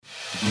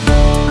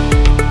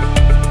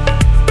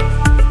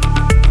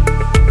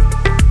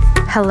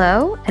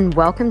Hello and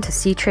welcome to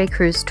Seatrade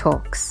Cruise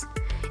Talks.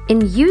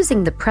 In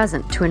using the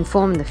present to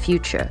inform the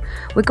future,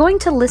 we're going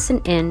to listen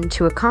in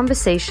to a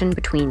conversation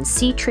between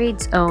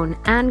Seatrade's own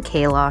Anne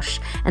Kailash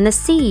and the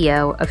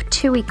CEO of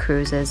TUI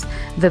Cruises,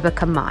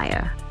 Vibeke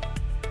Maier,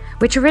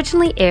 which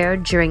originally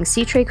aired during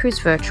Seatrade Cruise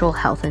Virtual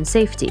Health and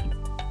Safety.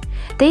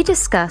 They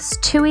discuss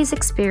TUI's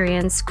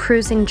experience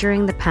cruising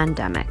during the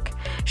pandemic,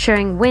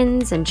 sharing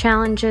wins and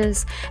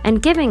challenges,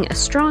 and giving a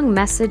strong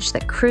message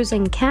that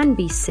cruising can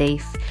be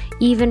safe,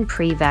 even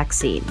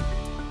pre-vaccine.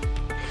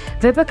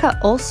 Vibeke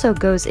also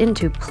goes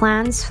into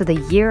plans for the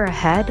year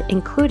ahead,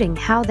 including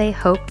how they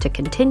hope to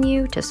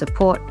continue to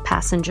support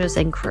passengers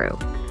and crew.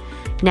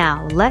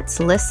 Now, let's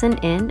listen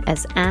in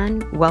as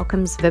Anne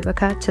welcomes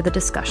Vibeke to the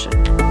discussion.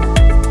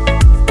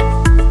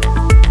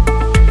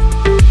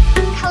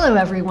 Hello,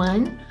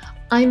 everyone.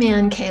 I'm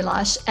Anne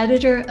Kailash,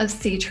 editor of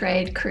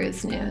Seatrade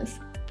Cruise News.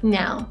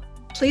 Now,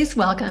 please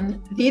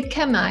welcome Vibeke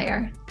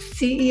Maier,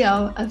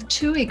 CEO of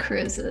TUI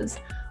Cruises,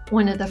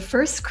 one of the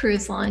first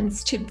cruise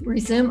lines to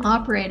resume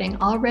operating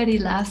already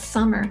last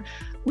summer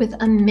with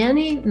a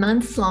many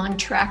months-long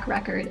track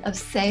record of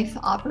safe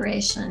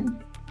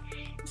operation.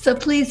 So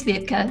please,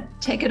 Vibeke,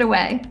 take it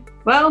away.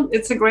 Well,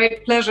 it's a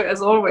great pleasure,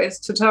 as always,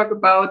 to talk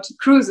about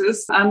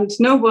cruises. And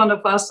no one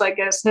of us, I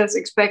guess, has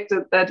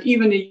expected that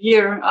even a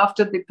year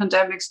after the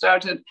pandemic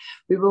started,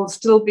 we will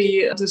still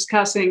be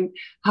discussing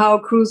how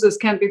cruises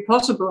can be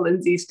possible in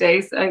these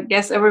days. I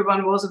guess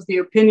everyone was of the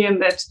opinion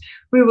that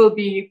we will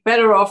be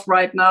better off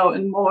right now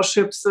and more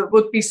ships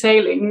would be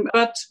sailing.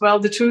 But, well,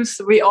 the truth,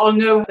 we all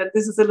know that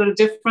this is a little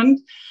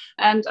different.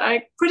 And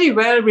I pretty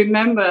well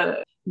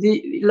remember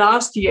the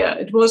last year,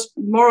 it was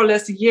more or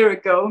less a year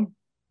ago,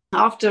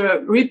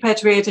 after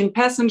repatriating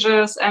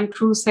passengers and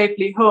crew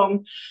safely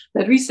home,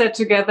 that we sat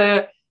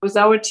together with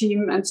our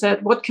team and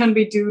said, what can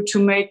we do to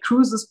make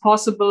cruises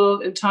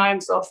possible in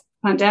times of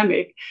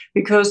pandemic?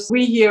 Because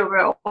we here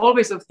were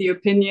always of the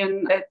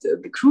opinion that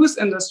the cruise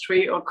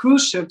industry or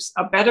cruise ships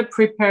are better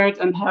prepared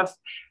and have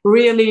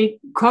really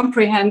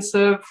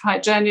comprehensive,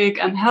 hygienic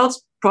and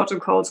health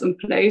protocols in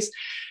place,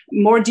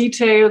 more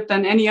detailed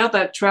than any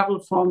other travel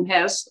form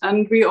has.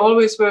 And we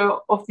always were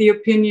of the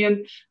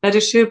opinion that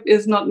a ship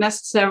is not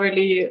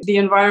necessarily the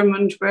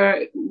environment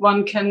where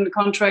one can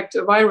contract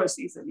a virus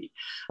easily.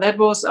 That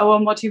was our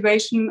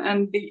motivation.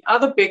 And the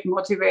other big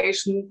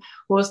motivation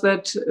was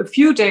that a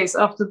few days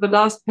after the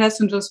last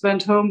passengers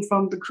went home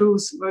from the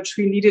cruise, which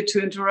we needed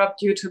to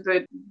interrupt due to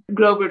the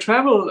global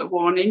travel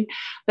warning,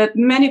 that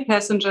many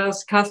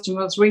passengers,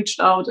 customers reached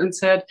out and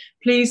said,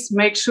 please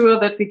make sure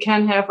that we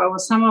can have our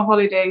summer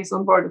holidays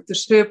on board of the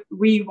ship.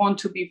 We want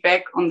to be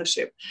back on the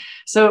ship.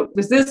 So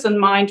with this in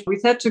mind, we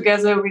sat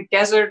together, we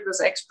gathered with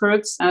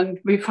experts, and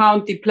we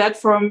found the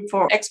platform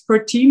for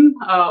expert team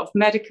of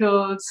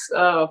medicals,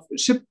 of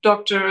ship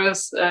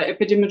doctors,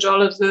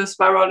 epidemiologists,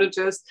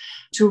 virologists,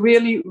 to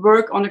really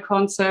work on a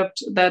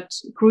concept that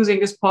cruising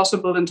is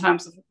possible in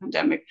times of a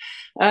pandemic.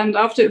 And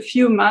after a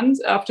few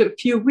months, after a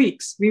few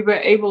weeks, we were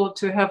able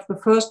to have the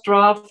first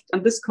draft.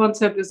 And this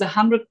concept is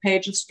 100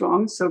 pages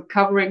strong, so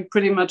covering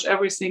pretty much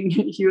everything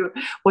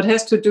what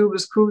has to do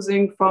with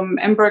cruising, from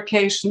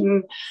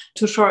embarkation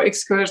to shore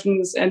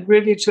excursions, and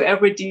really to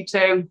every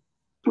detail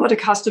what a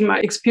customer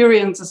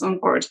experiences on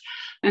board.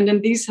 And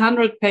in these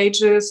 100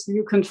 pages,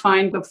 you can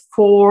find the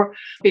 4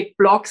 big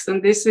blocks,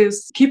 and this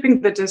is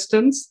keeping the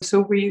distance. So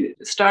we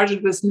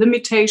started with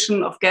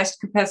limitation of guest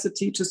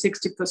capacity to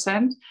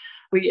 60%.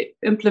 We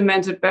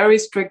implemented very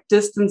strict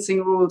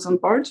distancing rules on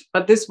board,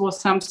 but this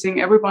was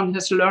something everyone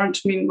has learned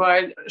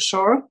meanwhile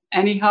ashore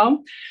anyhow.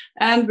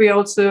 And we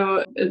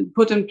also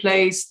put in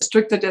place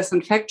stricter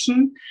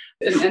disinfection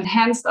and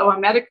enhanced our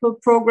medical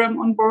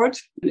program on board,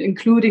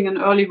 including an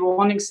early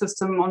warning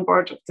system on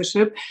board of the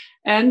ship.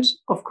 And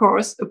of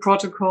course, a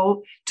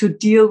protocol to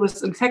deal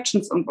with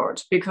infections on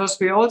board, because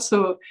we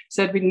also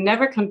said we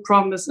never can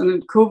promise a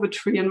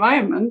COVID-free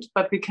environment,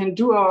 but we can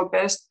do our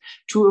best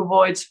to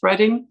avoid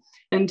spreading.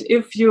 And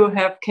if you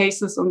have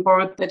cases on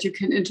board, that you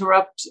can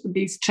interrupt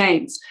these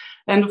chains.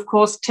 And of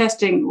course,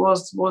 testing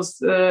was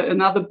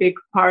another big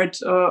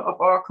part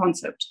of our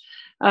concept.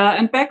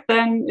 And back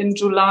then in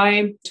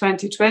July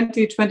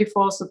 2020,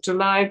 24th of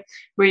July,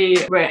 we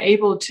were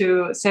able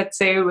to set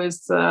sail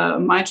with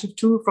Mein Schiff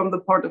 2 from the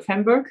port of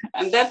Hamburg.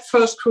 And that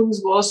first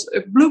cruise was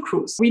a blue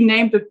cruise. We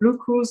named it Blue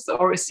Cruise,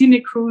 or a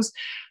scenic cruise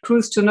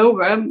to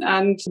nowhere.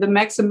 And the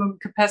maximum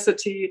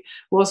capacity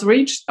was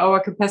reached.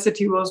 Our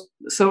capacity was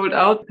sold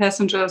out.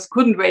 Passengers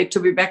couldn't wait to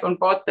be back on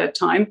board that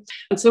time.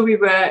 And so we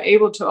were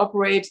able to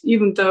operate,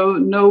 even though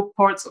no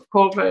ports of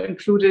call were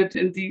included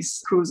in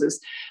these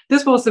cruises.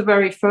 This was the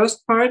very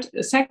first part.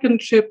 A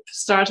second ship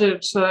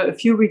started a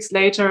few weeks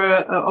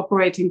later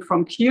operating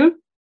from Kiel.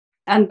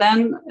 And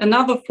then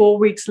another 4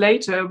 weeks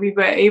later, we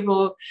were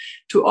able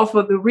to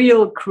offer the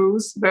real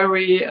cruise, where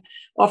we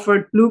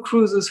offered blue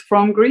cruises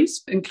from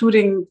Greece,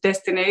 including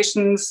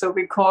destinations, so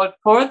we called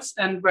ports,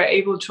 and were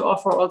able to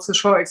offer also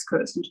shore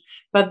excursions.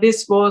 But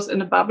this was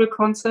in a bubble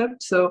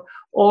concept. So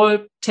all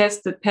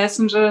tested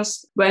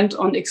passengers went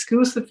on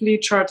exclusively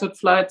chartered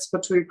flights for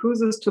TUI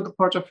Cruises to the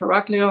port of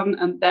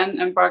Heraklion and then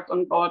embarked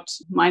on board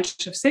Mein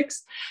Schiff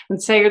 6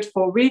 and sailed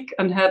for a week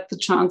and had the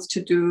chance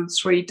to do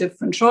 3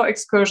 different shore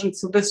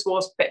excursions. So this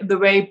was the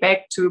way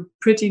back to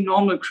pretty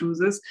normal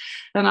cruises.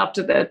 And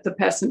after that, the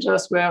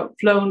passengers were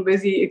flown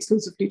with the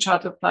exclusively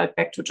chartered flight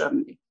back to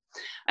Germany.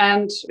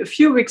 And a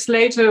few weeks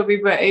later,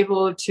 we were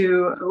able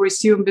to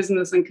resume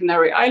business in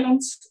Canary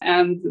Islands.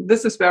 And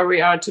this is where we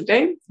are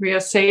today. We are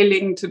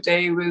sailing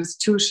today with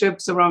 2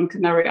 ships around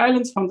Canary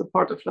Islands from the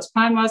port of Las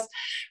Palmas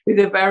with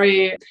a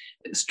very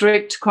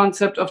strict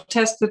concept of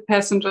tested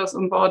passengers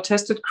on board,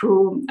 tested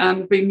crew.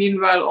 And we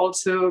meanwhile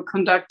also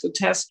conduct a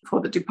test for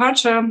the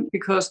departure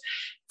because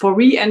for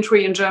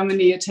re-entry in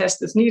Germany, a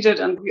test is needed,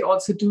 and we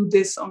also do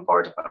this on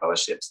board of our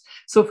ships.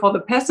 So for the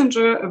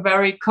passenger, a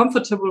very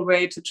comfortable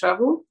way to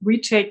travel. We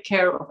take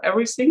care of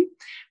everything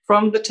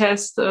from the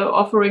test,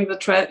 offering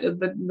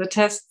the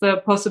test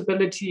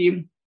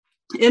possibility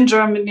in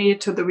Germany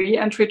to the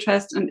re-entry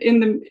test, and in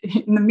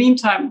the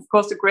meantime, of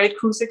course, a great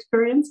cruise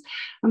experience.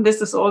 And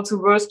this is also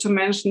worth to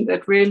mention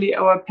that really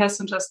our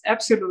passengers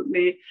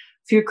absolutely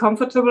feel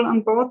comfortable on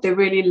board. They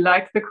really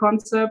like the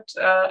concept,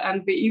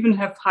 and we even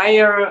have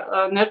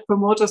higher net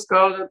promoter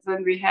score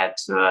than we had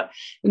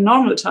in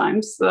normal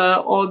times.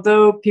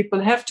 Although people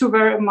have to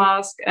wear a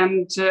mask,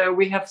 and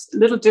we have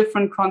little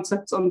different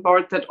concepts on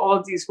board that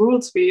all these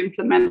rules we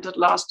implemented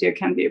last year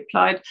can be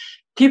applied.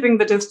 Keeping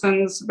the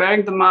distance,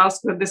 wearing the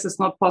mask where this is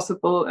not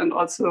possible, and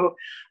also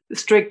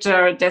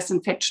stricter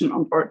disinfection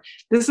on board.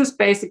 This is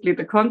basically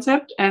the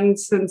concept. And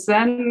since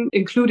then,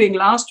 including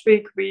last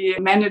week, we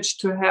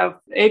managed to have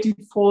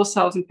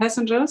 84,000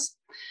 passengers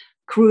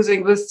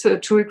cruising with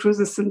TUI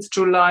Cruises since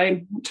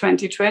July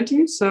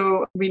 2020.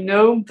 So we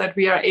know that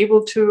we are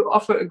able to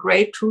offer a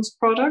great cruise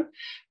product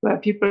where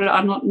people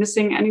are not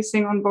missing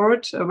anything on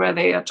board, where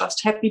they are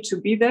just happy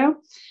to be there.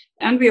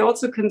 And we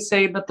also can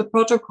say that the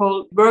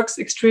protocol works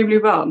extremely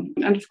well.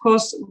 And of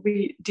course,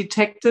 we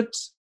detected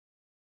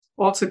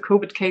also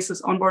COVID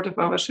cases on board of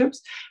our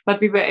ships, but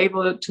we were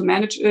able to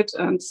manage it.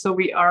 And so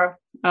we are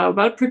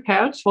well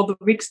prepared for the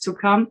weeks to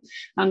come.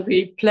 And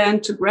we plan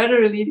to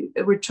gradually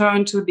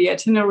return to the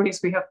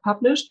itineraries we have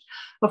published.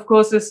 Of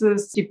course, this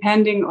is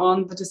depending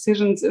on the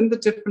decisions in the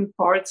different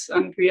ports,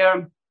 and we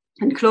are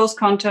in close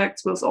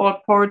contacts with all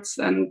ports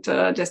and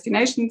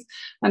destinations,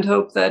 and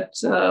hope that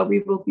we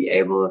will be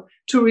able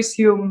to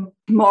resume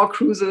more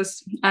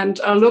cruises,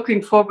 and are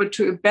looking forward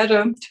to a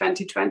better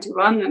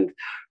 2021. And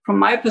from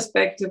my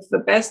perspective, the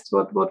best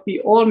what we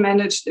all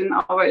managed in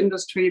our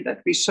industry,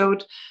 that we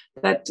showed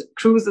that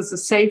cruise is a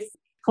safe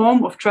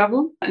form of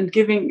travel, and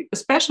giving,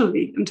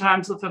 especially in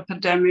times of a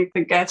pandemic,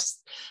 the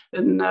guests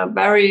a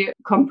very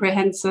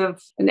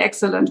comprehensive and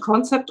excellent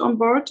concept on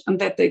board, and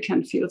that they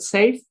can feel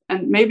safe.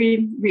 And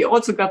maybe we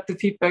also got the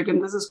feedback,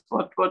 and this is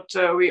what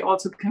we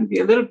also can be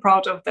a little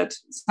proud of, that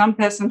some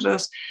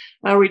passengers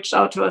reached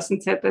out to us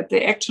and said that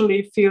they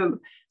actually feel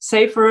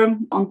safer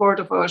on board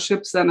of our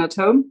ships than at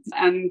home.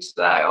 And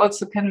I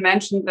also can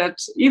mention that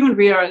even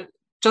we are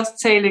just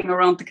sailing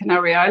around the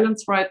Canary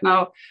Islands right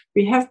now,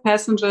 we have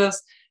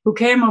passengers who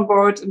came on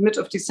board in mid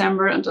of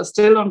December and are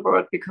still on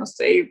board because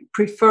they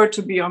prefer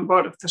to be on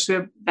board of the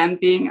ship than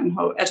being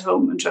at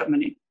home in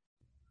Germany.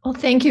 Well,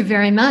 thank you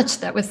very much.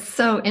 That was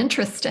so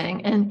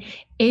interesting. And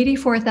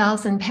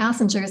 84,000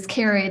 passengers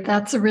carried,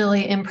 that's a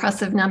really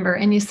impressive number.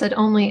 And you said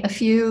only a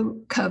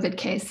few COVID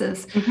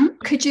cases. Mm-hmm.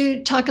 Could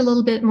you talk a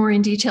little bit more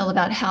in detail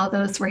about how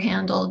those were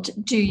handled?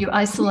 Do you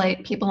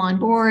isolate people on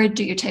board?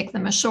 Do you take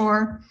them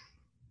ashore?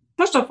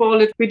 First of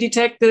all, we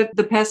detected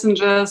the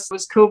passengers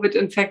with COVID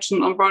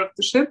infection on board of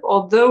the ship,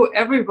 although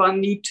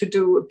everyone needs to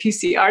do a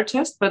PCR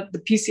test, but the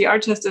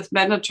PCR test is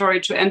mandatory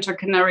to enter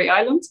Canary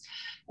Islands.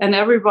 And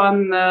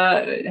everyone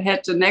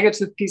had a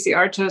negative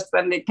PCR test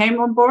when they came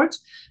on board.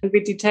 And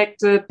we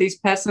detected these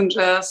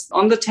passengers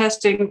on the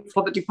testing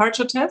for the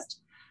departure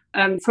test.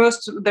 And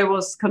first, there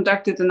was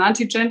conducted an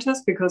antigen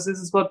test, because this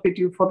is what we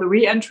do for the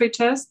re-entry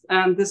test.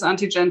 And this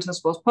antigen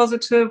test was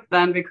positive.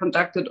 Then we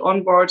conducted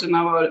on board in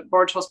our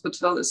board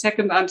hospital a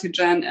second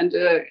antigen and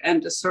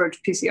a third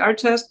PCR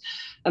test.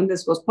 And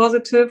this was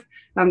positive.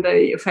 And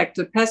the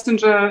infected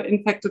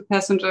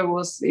passenger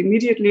was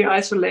immediately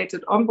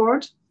isolated on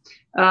board.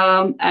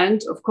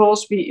 And of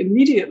course, we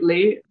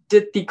immediately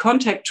did the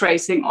contact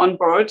tracing on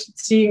board,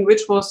 seeing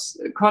which was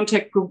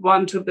contact group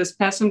 1 to these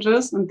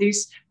passengers. And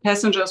these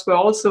passengers were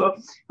also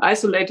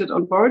isolated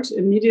on board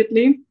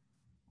immediately.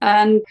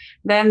 And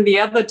then the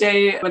other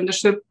day, when the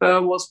ship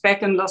was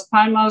back in Las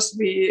Palmas,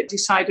 we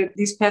decided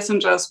these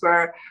passengers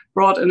were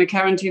brought in a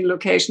quarantine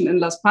location in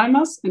Las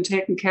Palmas and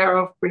taken care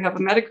of. We have a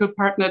medical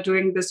partner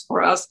doing this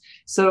for us,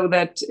 so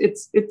that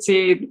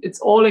it's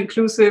all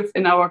inclusive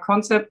in our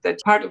concept. That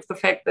part of the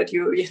fact that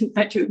you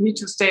need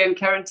to stay in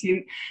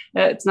quarantine,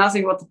 it's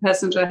nothing what the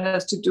passenger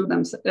have to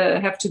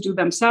do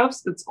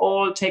themselves. It's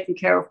all taken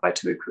care of by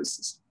TUI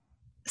Cruises.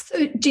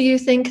 So do you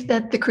think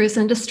that the cruise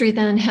industry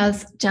then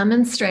has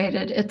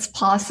demonstrated it's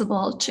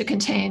possible to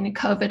contain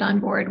COVID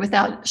on board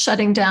without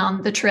shutting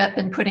down the trip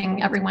and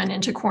putting everyone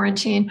into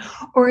quarantine?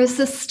 Or is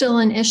this still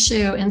an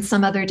issue in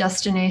some other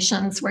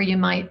destinations where you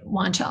might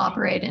want to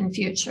operate in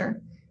future?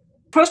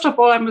 First of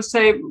all, I must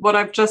say what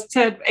I've just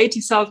said,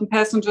 80,000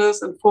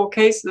 passengers and 4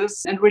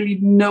 cases and really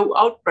no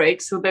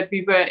outbreak, so that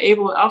we were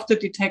able, after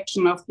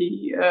detection of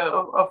the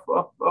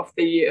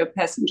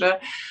passenger,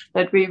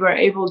 that we were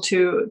able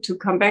to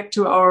come back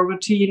to our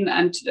routine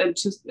and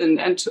to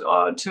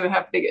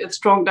have a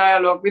strong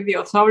dialogue with the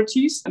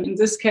authorities. And in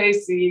this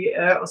case, the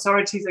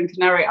authorities in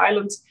Canary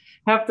Islands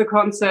have the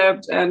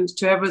concept, and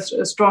to have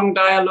a strong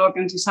dialogue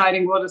and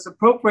deciding what is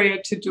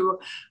appropriate to do.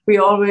 We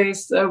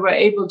always were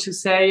able to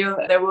say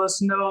there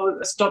was no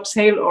stop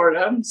sail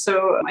order.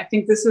 So I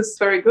think this is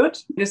very good.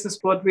 This is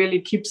what really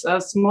keeps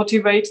us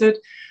motivated.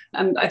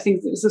 And I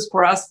think this is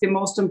for us the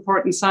most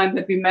important sign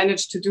that we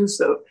managed to do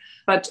so.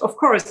 But of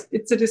course,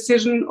 it's a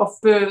decision of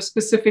the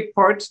specific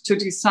port to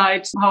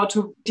decide how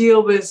to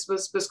deal with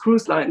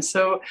cruise lines.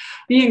 So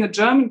being a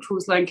German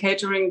cruise line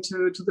catering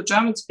to the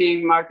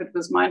German-speaking market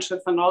with Mein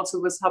Schiff and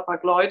also with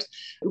Hapag-Lloyd,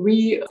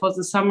 we, for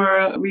the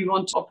summer, we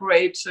want to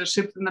operate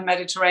ships in the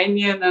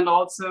Mediterranean and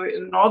also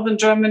in northern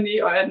Germany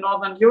or in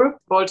northern Europe,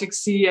 Baltic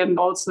Sea and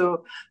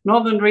also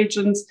northern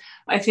regions.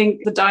 I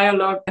think the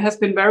dialogue has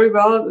been very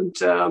well,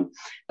 and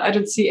I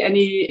don't see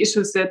any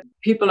issues that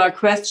people are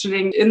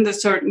questioning in the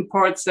certain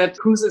ports that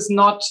cruise is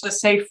not a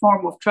safe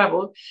form of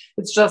travel.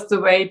 It's just a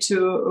way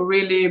to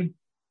really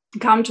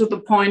come to the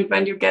point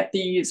when you get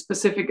the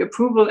specific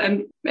approval.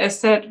 And as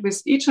said,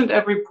 with each and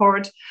every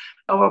port,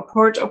 our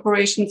port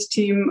operations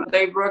team,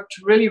 they worked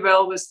really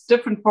well with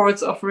different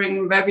ports,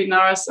 offering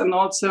webinars and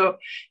also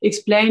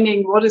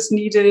explaining what is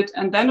needed.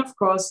 And then, of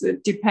course,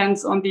 it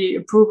depends on the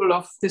approval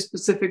of the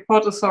specific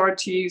port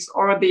authorities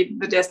or the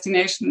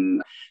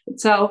destination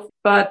itself.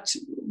 But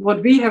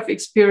what we have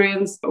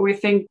experienced, we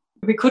think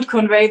we could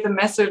convey the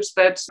message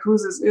that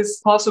cruises is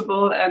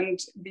possible and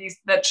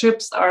that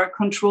ships are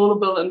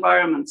controllable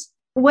environments.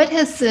 What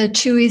has the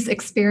TUI's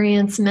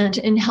experience meant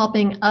in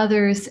helping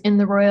others in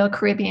the Royal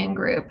Caribbean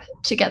Group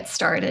to get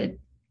started?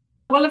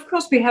 Well, of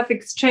course, we have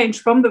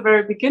exchanged from the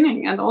very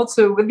beginning, and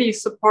also with the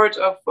support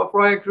of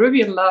Royal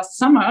Caribbean last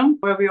summer,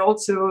 where we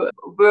also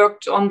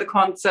worked on the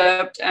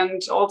concept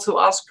and also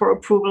asked for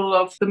approval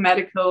of the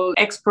medical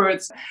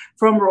experts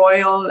from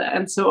Royal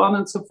and so on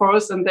and so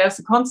forth. And there's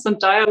a constant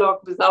dialogue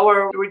with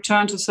our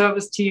return to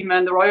service team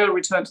and the Royal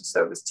return to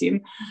service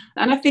team.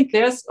 And I think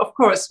there's, of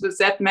course, with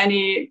that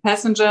many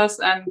passengers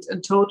and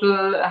in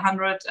total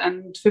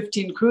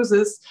 115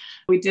 cruises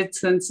we did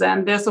since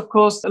then, there's, of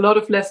course, a lot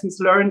of lessons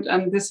learned,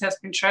 and this has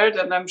been shared,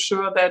 and I'm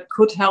sure that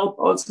could help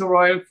also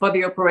Royal for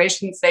the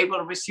operations they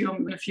will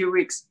resume in a few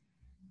weeks.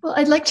 Well,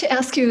 I'd like to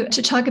ask you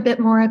to talk a bit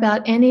more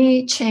about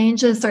any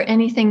changes or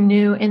anything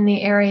new in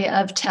the area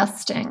of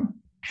testing.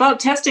 Well,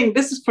 testing,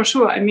 this is for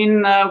sure. I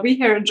mean, we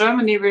here in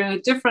Germany, we're in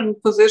a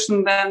different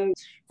position than,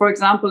 for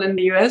example, in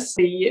the US.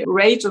 The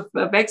rate of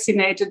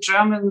vaccinated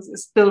Germans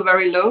is still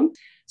very low.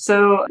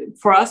 So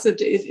for us,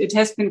 it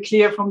has been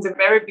clear from the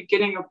very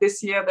beginning of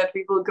this year that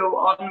we will go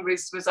on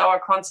with our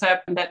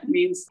concept, and that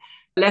means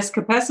less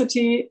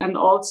capacity and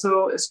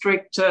also a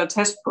strict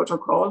test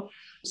protocol.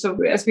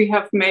 So as we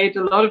have made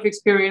a lot of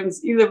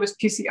experience either with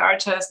PCR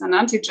tests and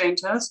antigen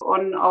tests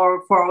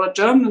for our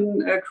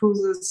German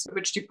cruises,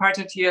 which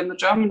departed here in the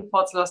German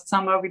ports last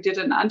summer, we did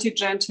an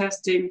antigen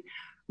testing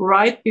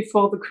right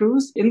before the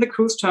cruise in the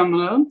cruise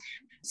terminal.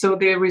 So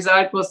the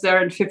result was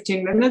there in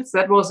 15 minutes.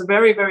 That was a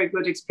very, very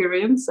good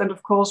experience. And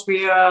of course,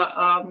 we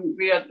are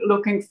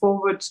looking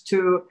forward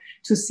to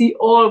see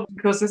all,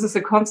 because this is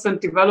a constant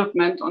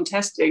development on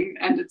testing,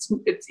 and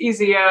it's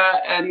easier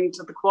and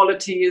the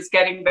quality is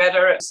getting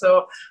better.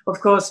 So of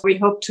course, we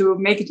hope to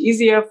make it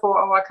easier for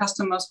our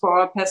customers, for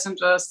our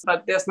passengers.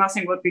 But there's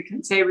nothing what we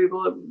can say.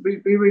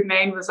 We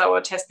remain with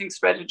our testing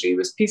strategy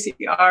with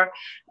PCR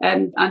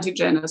and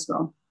antigen as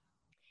well.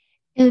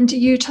 And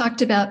you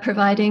talked about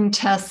providing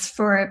tests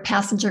for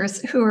passengers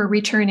who are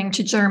returning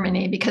to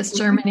Germany, because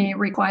Germany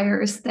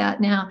requires that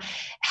now.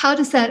 How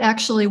does that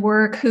actually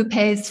work? Who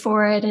pays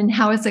for it, and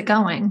how is it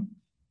going?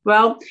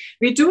 Well,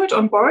 we do it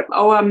on board.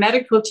 Our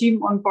medical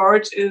team on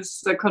board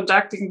is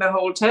conducting the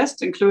whole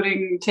test,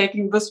 including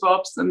taking the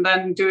swabs and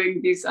then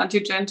doing these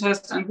antigen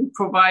tests, and we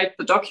provide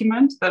the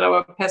document that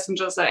our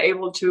passengers are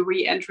able to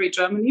re-enter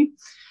Germany.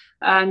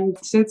 And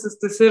since this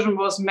decision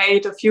was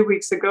made a few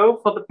weeks ago,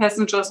 for the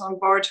passengers on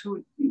board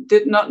who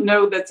did not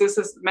know that this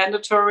is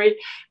mandatory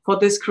for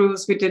this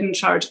cruise, we didn't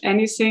charge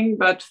anything.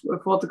 But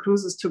for the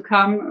cruises to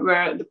come,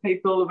 where the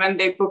people, when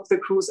they book the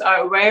cruise,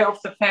 are aware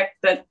of the fact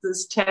that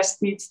this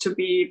test needs to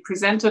be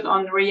presented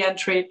on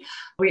re-entry,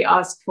 we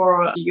ask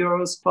for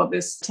euros for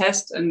this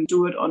test and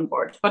do it on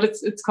board. But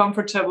it's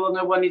comfortable.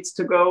 No one needs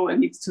to go and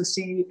needs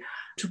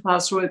to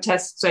pass through a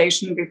test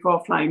station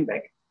before flying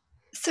back.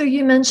 So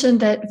you mentioned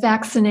that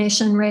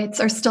vaccination rates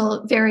are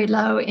still very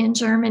low in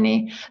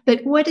Germany,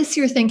 but what is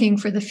your thinking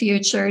for the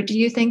future? Do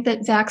you think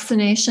that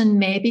vaccination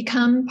may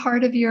become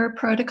part of your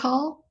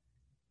protocol?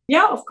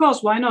 Yeah, of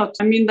course. Why not?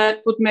 I mean,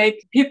 that would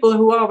make people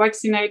who are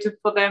vaccinated,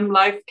 for them,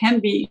 life can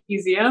be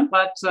easier.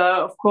 But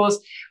of course,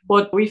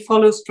 what we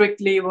follow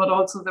strictly, what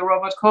also the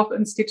Robert Koch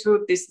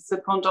Institute, this is a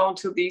pendant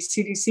to the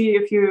CDC,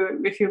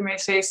 if you may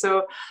say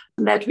so,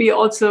 that we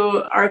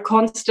also are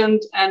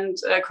constant and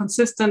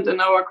consistent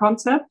in our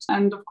concept.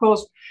 And of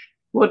course,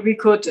 what we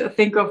could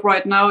think of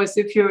right now is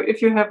if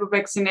you have a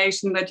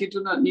vaccination, that you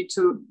do not need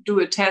to do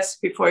a test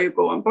before you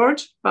go on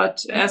board.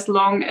 But as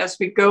long as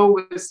we go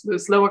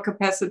with lower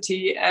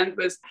capacity and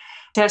with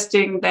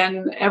testing,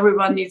 then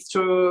everyone needs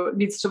to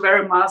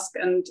wear a mask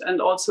and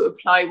also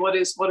apply what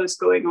is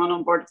going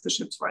on board of the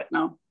ships right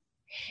now.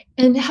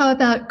 And how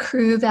about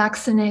crew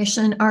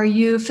vaccination? Are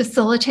you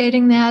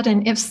facilitating that?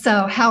 And if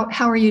so, how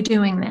are you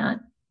doing that?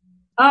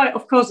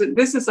 Of course,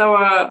 this is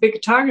our big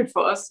target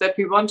for us, that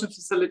we want to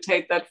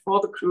facilitate that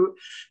for the crew.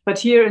 But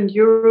here in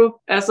Europe,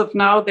 as of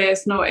now, there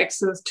is no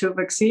access to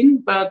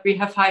vaccine, but we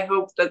have high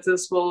hope that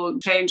this will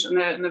change in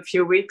a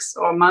few weeks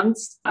or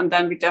months, and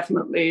then we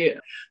definitely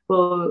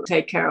will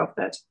take care of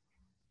that.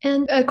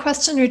 And a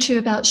question or two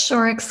about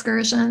shore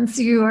excursions.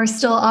 You are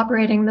still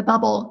operating the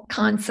bubble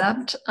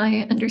concept,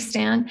 I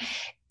understand.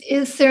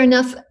 Is there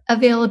enough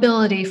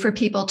availability for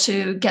people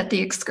to get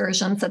the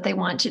excursions that they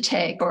want to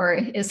take, or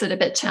is it a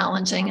bit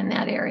challenging in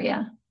that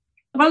area?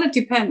 Well, it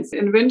depends.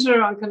 In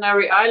winter on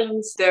Canary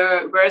Islands,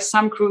 there were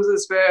some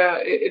cruises where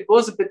it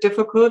was a bit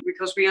difficult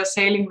because we are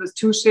sailing with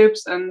 2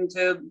 ships, and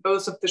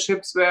both of the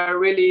ships were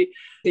really,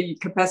 the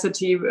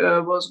capacity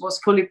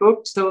was fully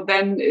booked. So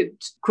then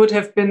it could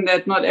have been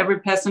that not every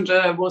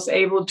passenger was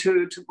able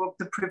to book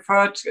the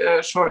preferred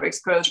shore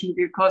excursion,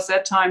 because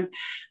that time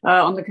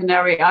on the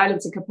Canary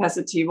Islands, the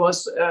capacity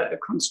was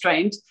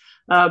constrained.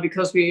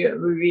 Because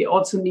we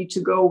also need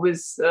to go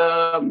with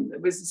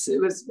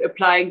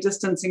applying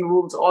distancing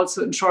rules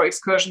also in shore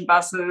excursion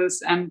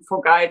buses and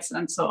for guides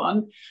and so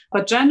on.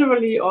 But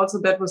generally, also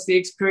that was the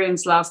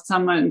experience last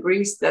summer in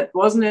Greece. That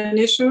wasn't an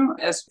issue,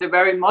 as the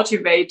very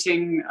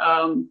motivating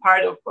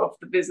part of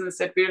the business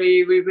that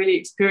we really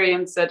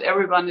experienced, that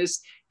everyone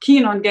is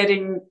keen on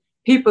getting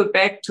people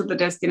back to the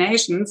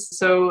destinations.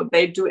 So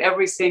they do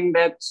everything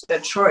that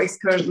shore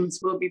excursions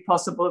will be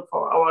possible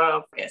for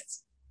our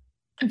guests.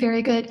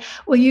 Very good.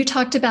 Well, you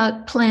talked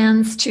about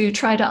plans to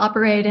try to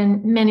operate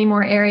in many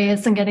more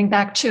areas and getting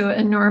back to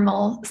a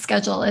normal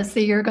schedule as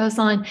the year goes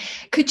on.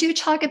 Could you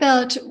talk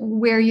about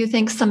where you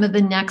think some of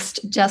the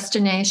next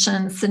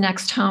destinations, the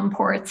next home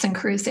ports and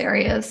cruise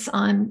areas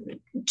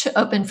to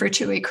open for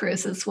TUI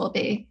cruises will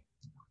be?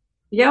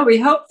 Yeah, we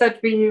hope that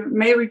we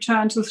may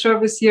return to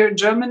service here in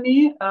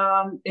Germany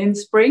in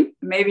spring,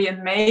 maybe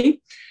in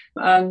May.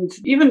 And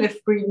even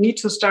if we need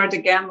to start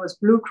again with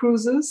blue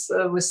cruises,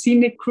 with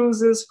scenic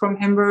cruises from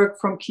Hamburg,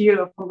 from Kiel,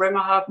 or from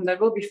Bremerhaven,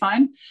 that will be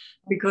fine,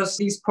 because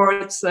these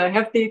ports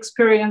have the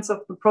experience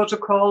of the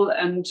protocol,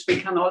 and we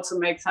can also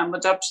make some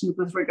adaptations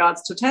with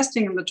regards to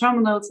testing in the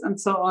terminals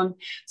and so on.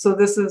 So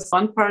this is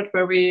one part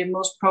where we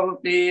most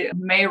probably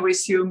may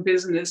resume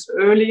business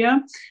earlier.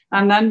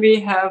 And then we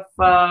have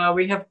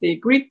the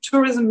Greek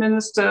tourism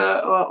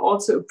minister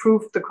also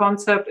approved the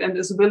concept and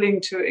is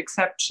willing to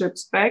accept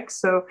ships back.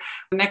 So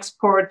the next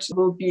port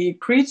will be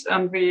Crete,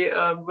 and we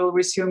will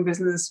resume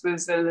business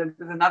with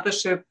another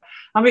ship.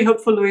 And we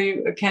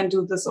hopefully can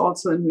do this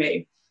also in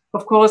May.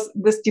 Of course,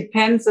 this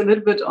depends a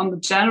little bit on the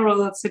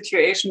general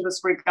situation with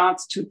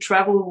regards to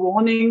travel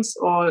warnings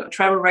or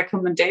travel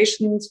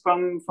recommendations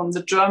from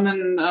the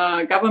German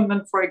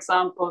government, for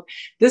example.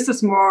 This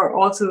is more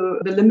also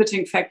the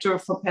limiting factor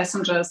for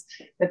passengers,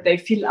 that they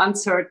feel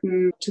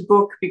uncertain to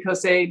book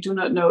because they do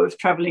not know if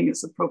traveling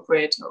is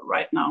appropriate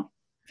right now.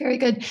 Very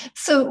good.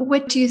 So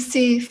what do you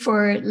see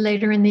for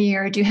later in the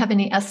year? Do you have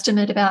any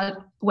estimate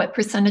about what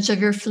percentage of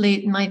your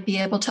fleet might be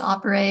able to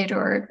operate,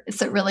 or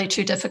is it really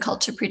too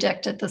difficult to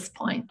predict at this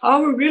point? I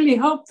would really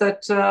hope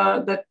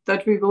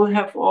that we will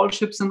have all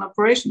ships in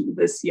operation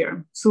this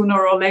year,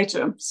 sooner or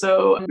later.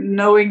 So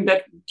knowing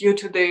that due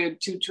to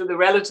the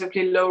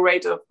relatively low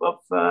rate of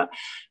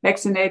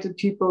vaccinated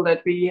people,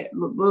 that we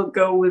will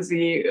go with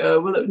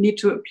will need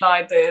to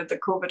apply the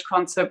COVID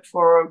concept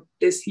for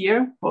this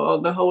year, for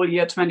the whole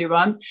year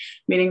 21,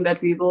 meaning that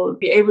we will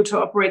be able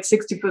to operate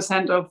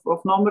 60% of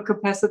normal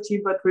capacity,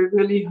 but we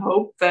really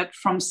hope that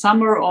from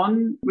summer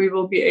on, we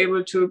will be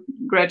able to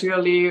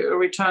gradually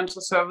return to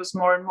service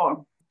more and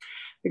more.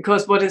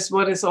 Because what is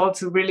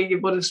also really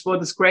what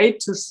is great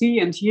to see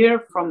and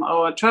hear from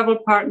our travel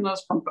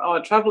partners, from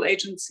our travel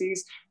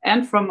agencies,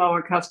 and from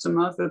our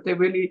customers, that they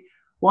really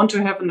want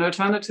to have an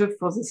alternative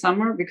for the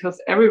summer,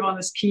 because everyone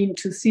is keen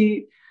to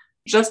see,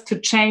 just to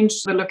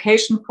change the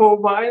location for a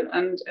while,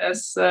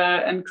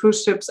 and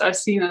cruise ships are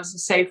seen as a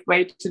safe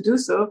way to do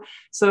so.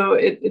 So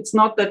it's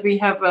not that we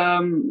have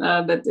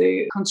that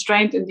the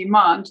constraint in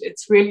demand.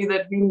 It's really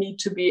that we need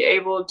to be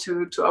able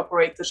to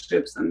operate the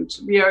ships, and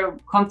we are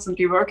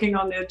constantly working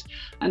on it.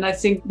 And I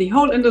think the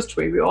whole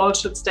industry, we all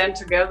should stand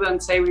together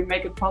and say we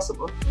make it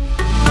possible.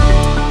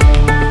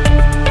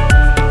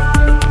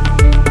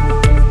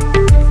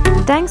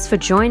 Thanks for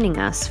joining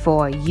us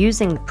for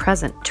Using the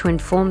Present to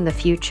Inform the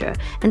Future,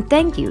 and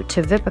thank you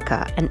to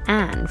Vipika and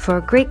Anne for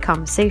a great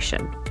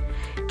conversation.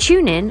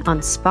 Tune in on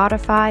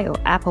Spotify or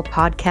Apple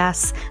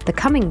Podcasts the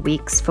coming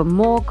weeks for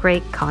more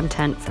great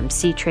content from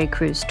Seatrade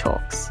Cruise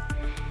Talks.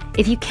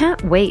 If you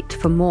can't wait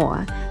for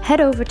more,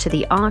 head over to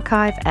the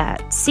archive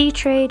at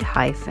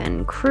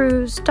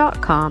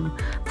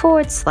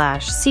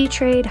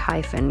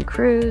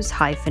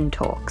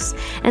seatrade-cruise.com/Seatrade-Cruise-Talks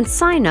and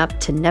sign up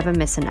to never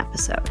miss an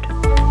episode.